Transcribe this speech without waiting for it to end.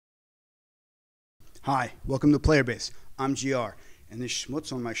Hi, welcome to Player Base. I'm GR, and this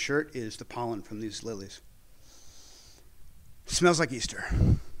schmutz on my shirt is the pollen from these lilies. Smells like Easter.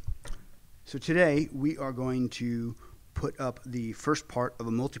 So today we are going to put up the first part of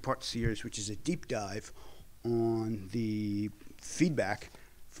a multi-part series, which is a deep dive on the feedback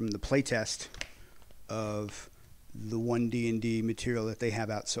from the playtest of the one D&D material that they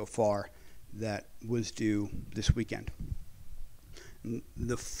have out so far that was due this weekend.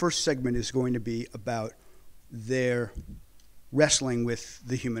 The first segment is going to be about their wrestling with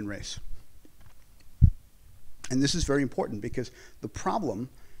the human race. And this is very important because the problem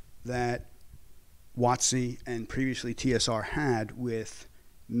that WotC and previously TSR had with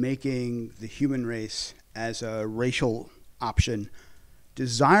making the human race as a racial option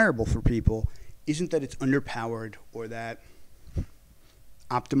desirable for people isn't that it's underpowered or that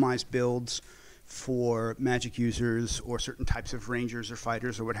optimized builds for magic users or certain types of rangers or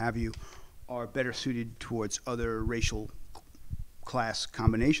fighters or what have you are better suited towards other racial class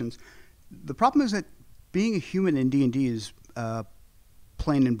combinations. The problem is that being a human in D&D is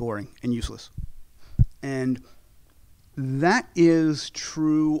plain and boring and useless. And that is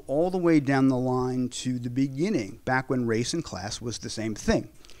true all the way down the line to the beginning, back when race and class was the same thing.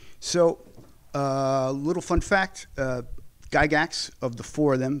 So, little fun fact, Gygax, of the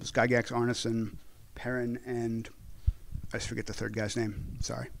four of them, Gygax, Arneson, Perrin, and I just forget the third guy's name,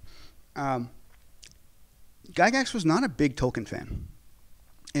 sorry. Gygax was not a big Tolkien fan.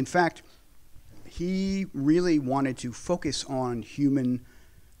 In fact, he really wanted to focus on human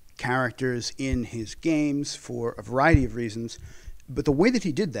characters in his games for a variety of reasons. But the way that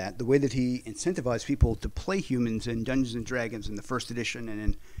he did that, the way that he incentivized people to play humans in Dungeons and Dragons in the first edition and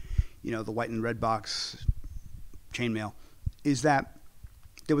in, the white and red box chainmail, is that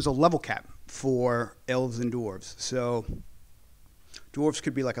there was a level cap for elves and dwarves. So dwarves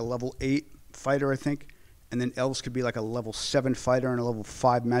could be like a level 8 fighter, I think, and then elves could be like a level 7 fighter and a level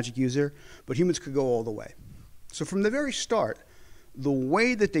 5 magic user, but humans could go all the way. So from the very start, the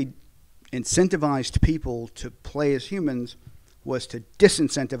way that they incentivized people to play as humans was to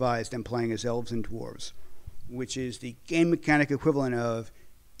disincentivize them playing as elves and dwarves, which is the game mechanic equivalent of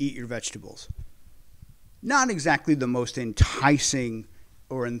eat your vegetables. Not exactly the most enticing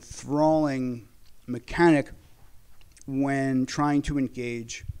or enthralling mechanic when trying to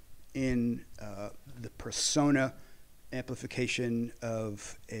engage in the persona amplification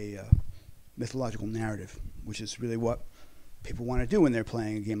of a mythological narrative, which is really what people want to do when they're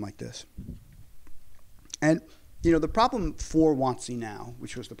playing a game like this. And, the problem for WotC now,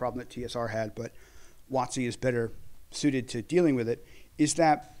 which was the problem that TSR had, but WotC is better suited to dealing with it, is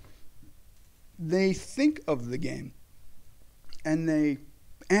that they think of the game and they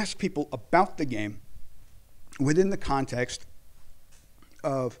ask people about the game within the context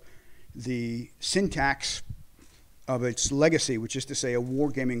of the syntax of its legacy, which is to say a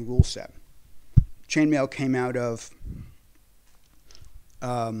wargaming rule set. Chainmail came out of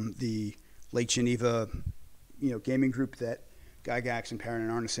the late Geneva gaming group that Gygax and Perrin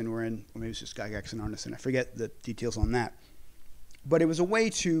and Arneson were in, or maybe it was just Gygax and Arneson. I forget the details on that. But it was a way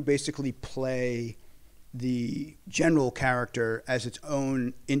to basically play the general character as its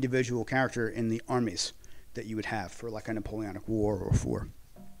own individual character in the armies that you would have for like a Napoleonic War or for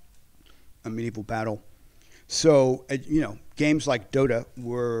a medieval battle. So, games like Dota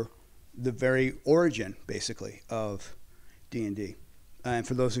were the very origin, basically, of D&D. And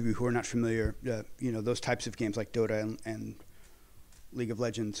for those of you who are not familiar, those types of games like Dota and League of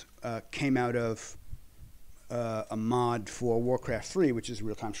Legends came out of a mod for Warcraft 3, which is a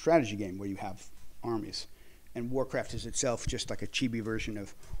real-time strategy game where you have armies. And Warcraft is itself just like a chibi version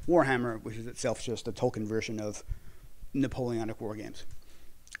of Warhammer, which is itself just a Tolkien version of Napoleonic war games.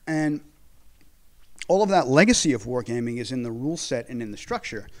 And all of that legacy of wargaming is in the rule set and in the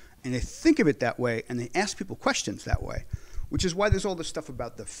structure. And they think of it that way, and they ask people questions that way, which is why there's all this stuff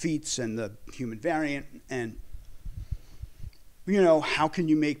about the feats and the human variant and how can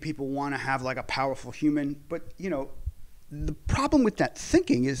you make people want to have like a powerful human? But, the problem with that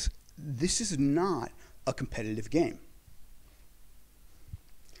thinking is this is not a competitive game.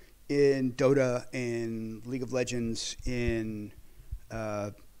 In Dota, in League of Legends, in,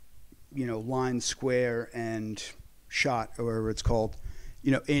 Line, Square, and Shot, or whatever it's called,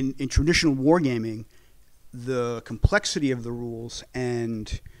 in traditional wargaming, the complexity of the rules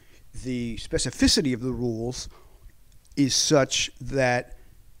and the specificity of the rules is such that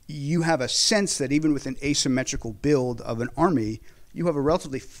you have a sense that even with an asymmetrical build of an army, you have a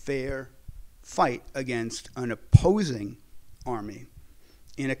relatively fair fight against an opposing army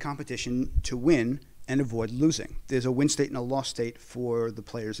in a competition to win and avoid losing. There's a win state and a loss state for the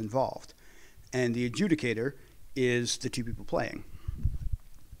players involved. and the adjudicator is the two people playing.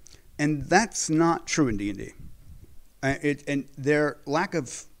 And that's not true in D&D. And their lack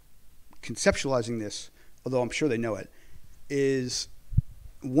of conceptualizing this, although I'm sure they know it, is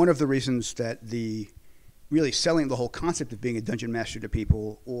one of the reasons that really selling the whole concept of being a dungeon master to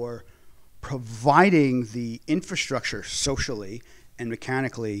people, or providing the infrastructure socially and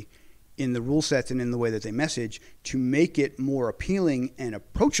mechanically in the rule sets and in the way that they message to make it more appealing and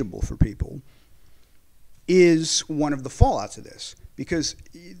approachable for people, is one of the fallouts of this. Because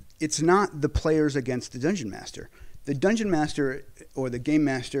it's not the players against the dungeon master. The dungeon master, or the game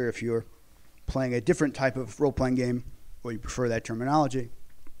master, if you're playing a different type of role-playing game, or you prefer that terminology,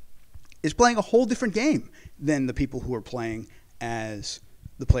 is playing a whole different game than the people who are playing as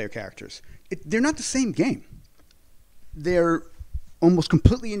the player characters. They're not the same game. They're almost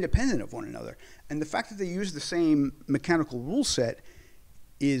completely independent of one another. And the fact that they use the same mechanical rule set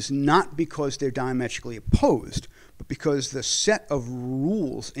is not because they're diametrically opposed, but because the set of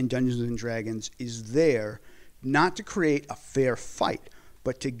rules in Dungeons and Dragons is there not to create a fair fight,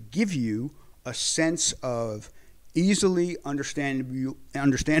 but to give you a sense of easily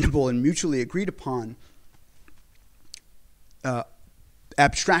understandable and mutually agreed upon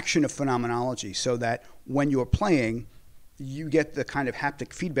abstraction of phenomenology, so that when you're playing, you get the kind of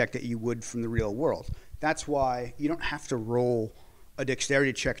haptic feedback that you would from the real world. That's why you don't have to roll a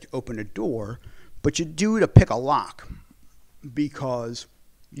dexterity check to open a door, but you do to pick a lock, because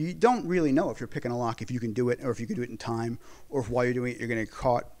you don't really know if you're picking a lock, if you can do it, or if you can do it in time, or if while you're doing it you're going to get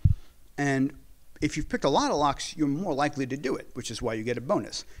caught. And if you've picked a lot of locks, you're more likely to do it, which is why you get a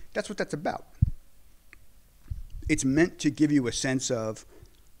bonus. That's what that's about. It's meant to give you a sense of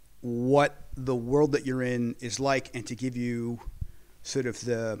what the world that you're in is like, and to give you sort of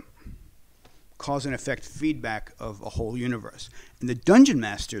the cause and effect feedback of a whole universe. And the Dungeon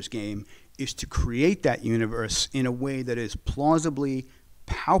Master's game is to create that universe in a way that is plausibly,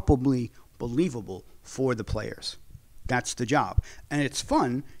 palpably believable for the players. That's the job. And it's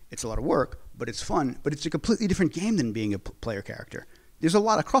fun. It's a lot of work, but it's fun. But it's a completely different game than being a player character. There's a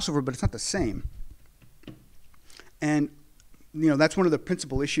lot of crossover, but it's not the same. And that's one of the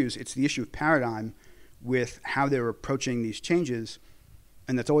principal issues. It's the issue of paradigm with how they're approaching these changes,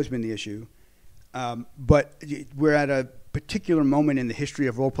 and that's always been the issue. But we're at a particular moment in the history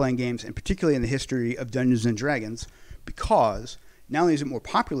of role-playing games, and particularly in the history of Dungeons and Dragons, because not only is it more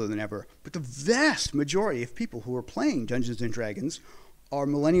popular than ever, but the vast majority of people who are playing Dungeons and Dragons are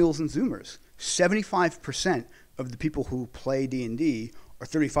millennials and Zoomers. 75% of the people who play D&D are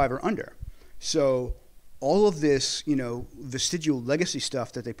 35 or under. So all of this, vestigial legacy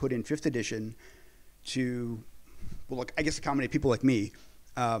stuff that they put in 5th edition to, I guess accommodate people like me,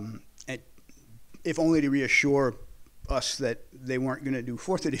 if only to reassure us that they weren't going to do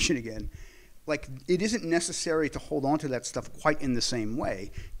 4th edition again. It isn't necessary to hold on to that stuff quite in the same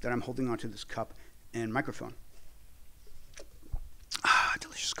way that I'm holding on to this cup and microphone.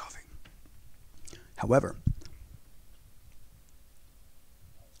 Delicious coffee. However,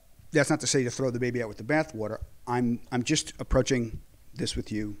 that's not to say to throw the baby out with the bathwater. I'm just approaching this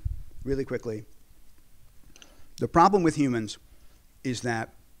with you really quickly. The problem with humans is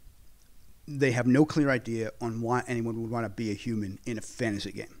that they have no clear idea on why anyone would want to be a human in a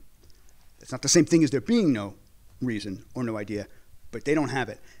fantasy game. It's not the same thing as there being no reason or no idea, but they don't have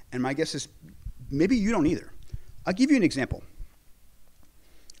it. And my guess is maybe you don't either. I'll give you an example.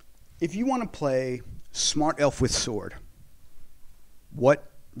 If you want to play Smart Elf with Sword,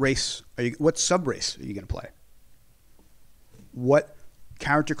 what sub-race are you going to play? What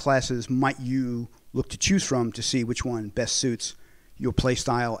character classes might you look to choose from to see which one best suits your play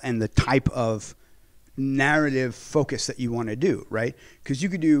style and the type of narrative focus that you want to do, right? Because you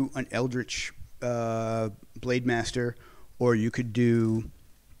could do an Eldritch Blade Master, or you could do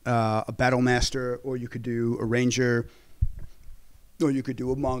a Battle Master, or you could do a Ranger, or you could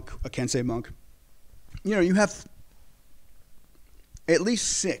do a Monk, a Kensei Monk. You have at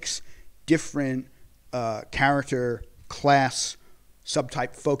least 6 different character, class,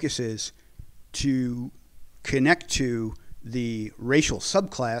 subtype focuses to connect to the racial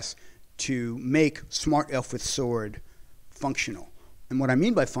subclass to make Smart Elf with Sword functional. And what I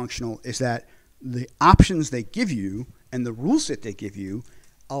mean by functional is that the options they give you and the rule set they give you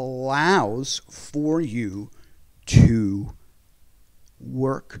allows for you to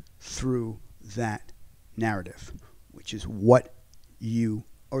work through that narrative, which is what you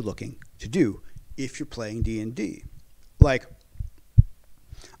are looking to do if you're playing D&D. Like,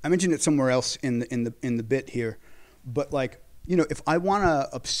 I mentioned it somewhere else in the bit here, but if I want to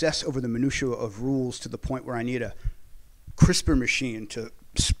obsess over the minutiae of rules to the point where I need a CRISPR machine to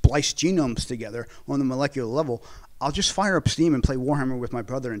splice genomes together on the molecular level, I'll just fire up Steam and play Warhammer with my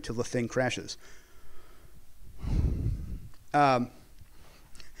brother until the thing crashes. R.I.P.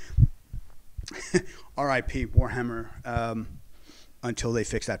 Warhammer until they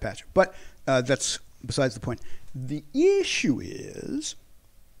fix that patch. But that's besides the point. The issue is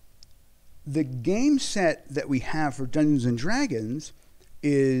the game set that we have for Dungeons & Dragons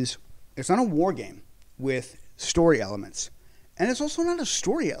it's not a war game with story elements. And it's also not a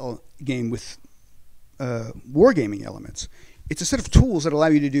story game with wargaming elements. It's a set of tools that allow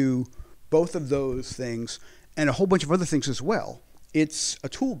you to do both of those things and a whole bunch of other things as well. It's a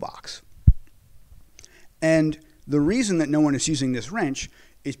toolbox. And the reason that no one is using this wrench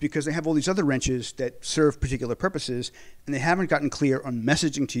is because they have all these other wrenches that serve particular purposes, and they haven't gotten clear on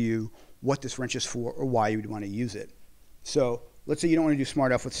messaging to you what this wrench is for or why you would want to use it. So let's say you don't want to do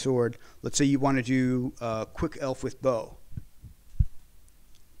smart elf with sword. Let's say you want to do quick elf with bow.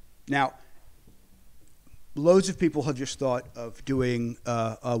 Now, loads of people have just thought of doing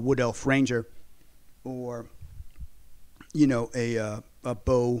a wood elf ranger, or a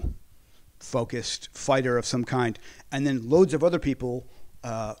bow focused fighter of some kind, and then loads of other people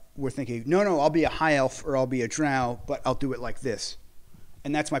were thinking, no, I'll be a high elf or I'll be a drow, but I'll do it like this.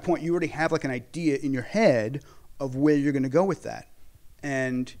 And that's my point. You already have like an idea in your head of where you're going to go with that.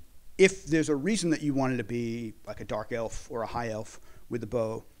 And if there's a reason that you wanted to be like a dark elf or a high elf with a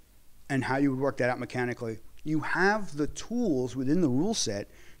bow, and how you would work that out mechanically, you have the tools within the rule set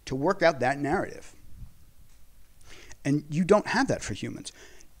to work out that narrative. And you don't have that for humans.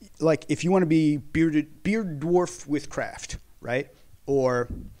 Like if you want to be beard dwarf with craft, right? Or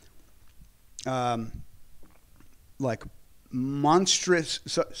like monstrous,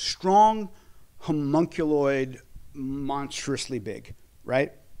 strong, homunculoid, monstrously big,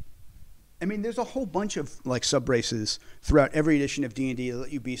 right? I mean, there's a whole bunch of like sub-races throughout every edition of D&D that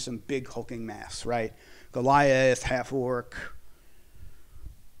let you be some big hulking mass, right? Goliath, half-orc,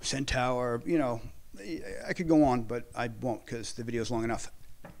 centaur, I could go on, but I won't because the video is long enough.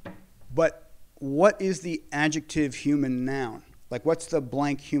 But what is the adjective human noun? Like what's the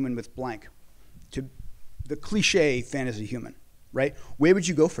blank human with blank? To the cliche fantasy human, right? Where would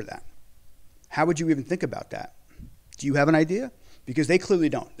you go for that? How would you even think about that? Do you have an idea? Because they clearly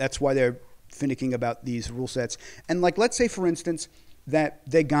don't. That's why they're finicking about these rule sets. And like, let's say, for instance, that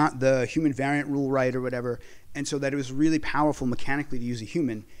they got the human variant rule right or whatever, and so that it was really powerful mechanically to use a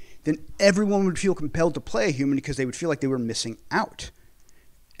human, then everyone would feel compelled to play a human because they would feel like they were missing out.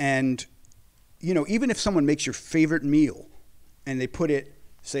 And, even if someone makes your favorite meal and they put it,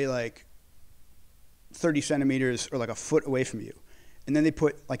 say, like 30 centimeters or like a foot away from you, and then they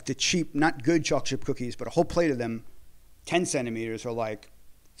put like the cheap, not good chocolate chip cookies, but a whole plate of them 10 centimeters or like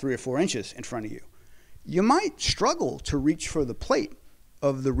 3 or 4 inches in front of you, you might struggle to reach for the plate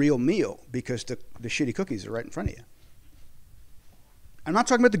of the real meal because the shitty cookies are right in front of you. I'm not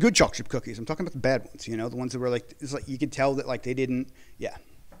talking about the good chocolate chip cookies. I'm talking about the bad ones, the ones that were like, it's like you could tell that like they didn't, yeah.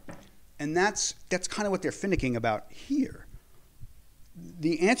 And that's kind of what they're finicking about here.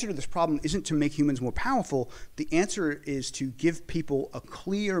 The answer to this problem isn't to make humans more powerful. The answer is to give people a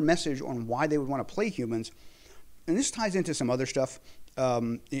clear message on why they would want to play humans. And this ties into some other stuff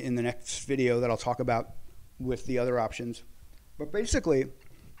in the next video that I'll talk about with the other options. But basically,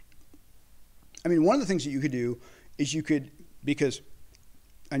 I mean, one of the things that you could do is because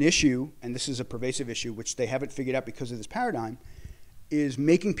an issue, and this is a pervasive issue, which they haven't figured out because of this paradigm, is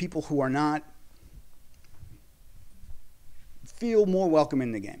making people who are not feel more welcome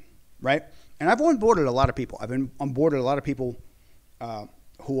in the game, right? And I've onboarded a lot of people. I've been onboarded a lot of people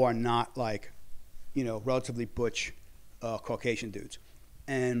who are not like, relatively butch Caucasian dudes.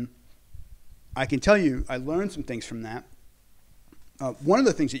 And I can tell you, I learned some things from that. One of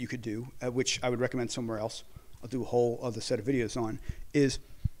the things that you could do, which I would recommend somewhere else, I'll do a whole other set of videos on, is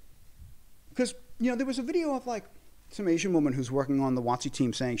because, there was a video of like some Asian woman who's working on the WotC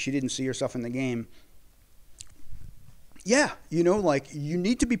team saying she didn't see herself in the game. Yeah, like you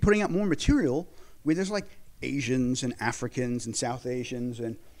need to be putting out more material where there's like Asians and Africans and South Asians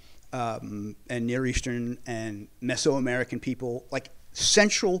and Near Eastern and Mesoamerican people, like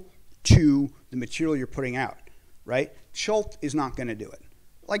central to the material you're putting out, right? Schult is not going to do it.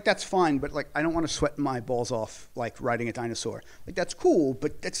 Like, that's fine, but like, I don't want to sweat my balls off like riding a dinosaur. Like, that's cool,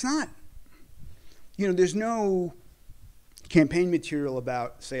 but that's not, there's no campaign material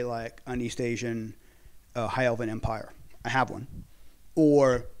about, say, like an East Asian High Elven Empire. I have one.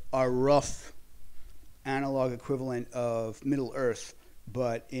 Or a rough analog equivalent of Middle Earth,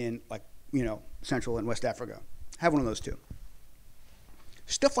 but in like, Central and West Africa. Have one of those too.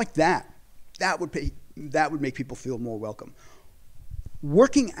 Stuff like that, that would make people feel more welcome.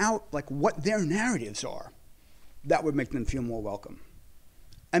 working out like what their narratives are that would make them feel more welcome.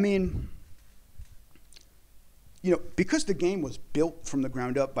 I mean, you know, because the game was built from the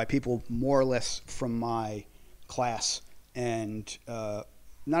ground up by people more or less from my class and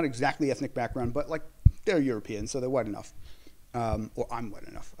not exactly ethnic background, but like they're European, so they're white enough. Or I'm white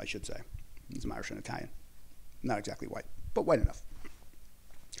enough, I should say. I'm Irish and Italian. Not exactly white, but white enough.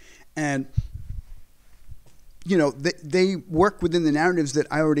 And, you know, they work within the narratives that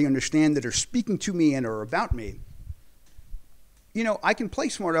I already understand that are speaking to me and are about me. You know, I can play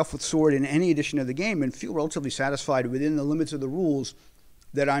Smart Elf with Sword in any edition of the game and feel relatively satisfied within the limits of the rules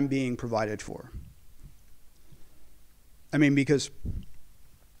that I'm being provided for. I mean, because,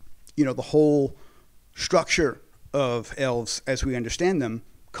 you know, the whole structure of elves as we understand them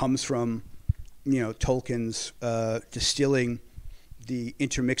comes from, you know, Tolkien's distilling the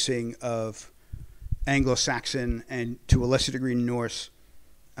intermixing of Anglo-Saxon and to a lesser degree Norse,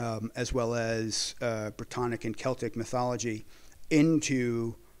 as well as Brittonic and Celtic mythology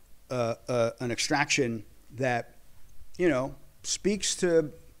into an extraction that, you know, speaks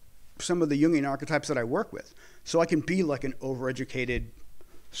to some of the Jungian archetypes that I work with. So I can be like an overeducated,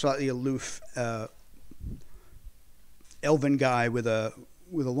 slightly aloof elven guy with a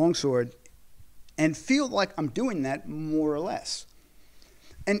longsword and feel like I'm doing that more or less.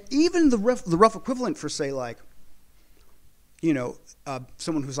 And even the rough equivalent for, say, like, you know,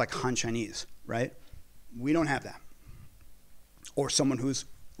 someone who's like Han Chinese, right? We don't have that. Or someone who's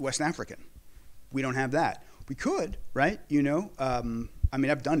West African. We don't have that. We could, right? You know, I mean,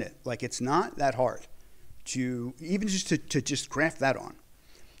 I've done it. Like, it's not that hard to even just to just craft that on.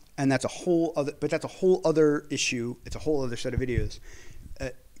 And that's a whole other issue. It's a whole other set of videos.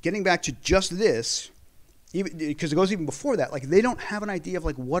 Getting back to just this, even because it goes even before that, like they don't have an idea of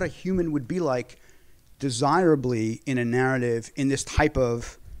like what a human would be like desirably in a narrative in this type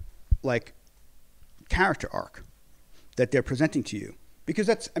of like character arc that they're presenting to you. Because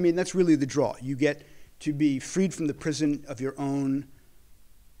that's really the draw. You get to be freed from the prison of your own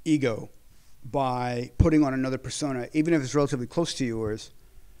ego by putting on another persona, even if it's relatively close to yours,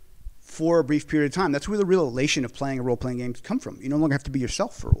 for a brief period of time. That's where the real elation of playing a role-playing game come from. You no longer have to be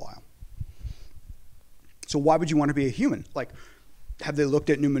yourself for a while. So why would you want to be a human? Like, have they looked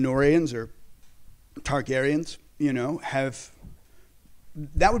at Numenorians or Targaryens? You know,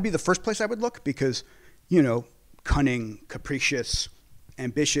 that would be the first place I would look because, you know, cunning, capricious,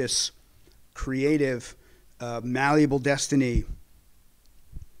 ambitious, creative, malleable destiny,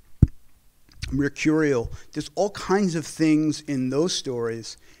 mercurial. There's all kinds of things in those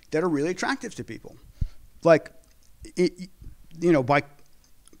stories that are really attractive to people. Like, you know, by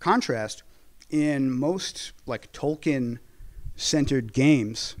contrast, in most like Tolkien-centered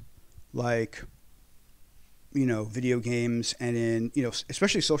games, like, you know, video games and in, you know,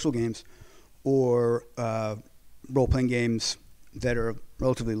 especially social games or role-playing games that are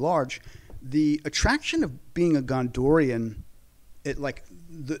relatively large, the attraction of being a Gondorian,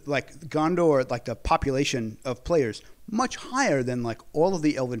 Gondor, like the population of players, much higher than like all of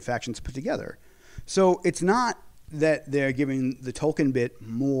the elven factions put together. So it's not that they're giving the Tolkien bit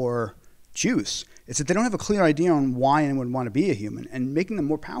more juice. It's that they don't have a clear idea on why anyone would want to be a human, and making them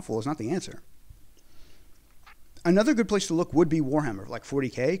more powerful is not the answer. Another good place to look would be Warhammer, like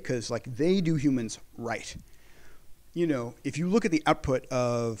 40K, because like they do humans right. You know, if you look at the output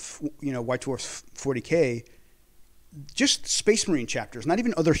of, you know, White Dwarf's 40K, just Space Marine chapters, not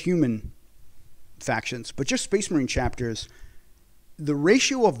even other human factions, but just Space Marine chapters, the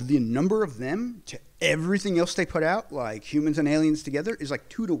ratio of the number of them to everything else they put out, like humans and aliens together, is like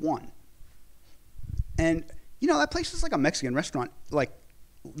 2 to 1. And, you know, that place is like a Mexican restaurant. Like,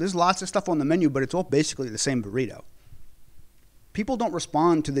 there's lots of stuff on the menu, but it's all basically the same burrito. People don't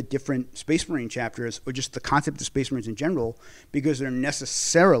respond to the different Space Marine chapters or just the concept of Space Marines in general because they're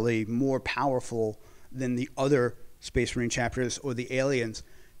necessarily more powerful than the other Space Marine chapters or the aliens.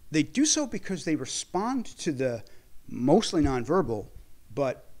 They do so because they respond to the mostly nonverbal,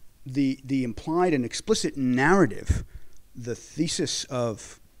 but the implied and explicit narrative, the thesis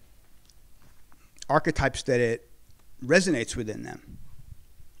of archetypes that it resonates within them.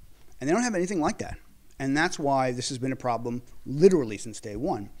 And they don't have anything like that. And that's why this has been a problem literally since day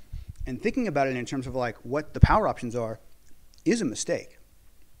one. And thinking about it in terms of like what the power options are is a mistake.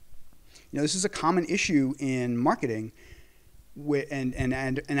 You know, this is a common issue in marketing and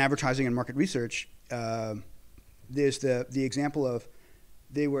advertising and market research. There's the example of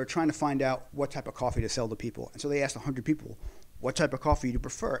they were trying to find out what type of coffee to sell to people. And so they asked 100 people, what type of coffee do you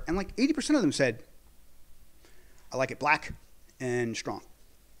prefer? And like 80% of them said, I like it black and strong.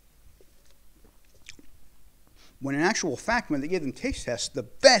 When in actual fact, when they give them taste tests, the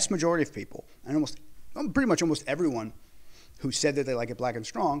vast majority of people, and pretty much almost everyone who said that they like it black and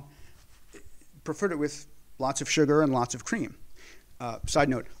strong, preferred it with lots of sugar and lots of cream. Side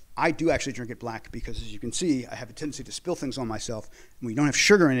note, I do actually drink it black because, as you can see, I have a tendency to spill things on myself. And when you don't have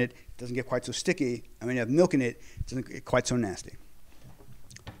sugar in it, it doesn't get quite so sticky. And when you have milk in it, it doesn't get quite so nasty.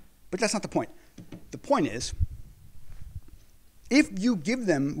 But that's not the point. The point is, if you give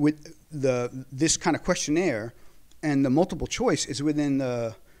them with this kind of questionnaire and the multiple choice is within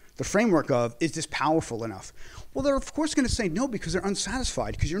the framework of, is this powerful enough? Well, they're of course going to say no because they're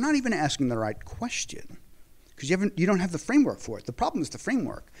unsatisfied, because you're not even asking the right question, because you don't have the framework for it. The problem is the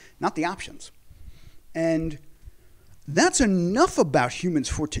framework, not the options. And that's enough about humans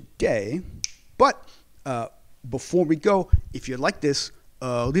for today. But before we go, if you like this,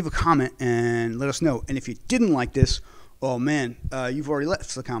 leave a comment and let us know. And if you didn't like this, oh man, you've already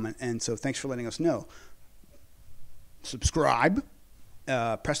left the comment, and so thanks for letting us know. Subscribe,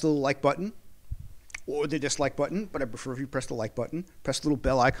 press the little like button, or the dislike button, but I prefer if you press the like button. Press the little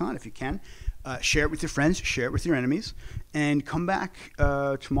bell icon if you can. Share it with your friends, share it with your enemies, and come back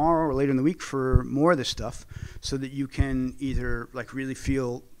tomorrow or later in the week for more of this stuff so that you can either like really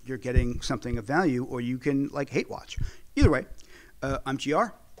feel you're getting something of value, or you can like hate watch. Either way, I'm GR.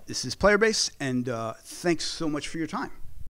 This is Playerbase, and thanks so much for your time.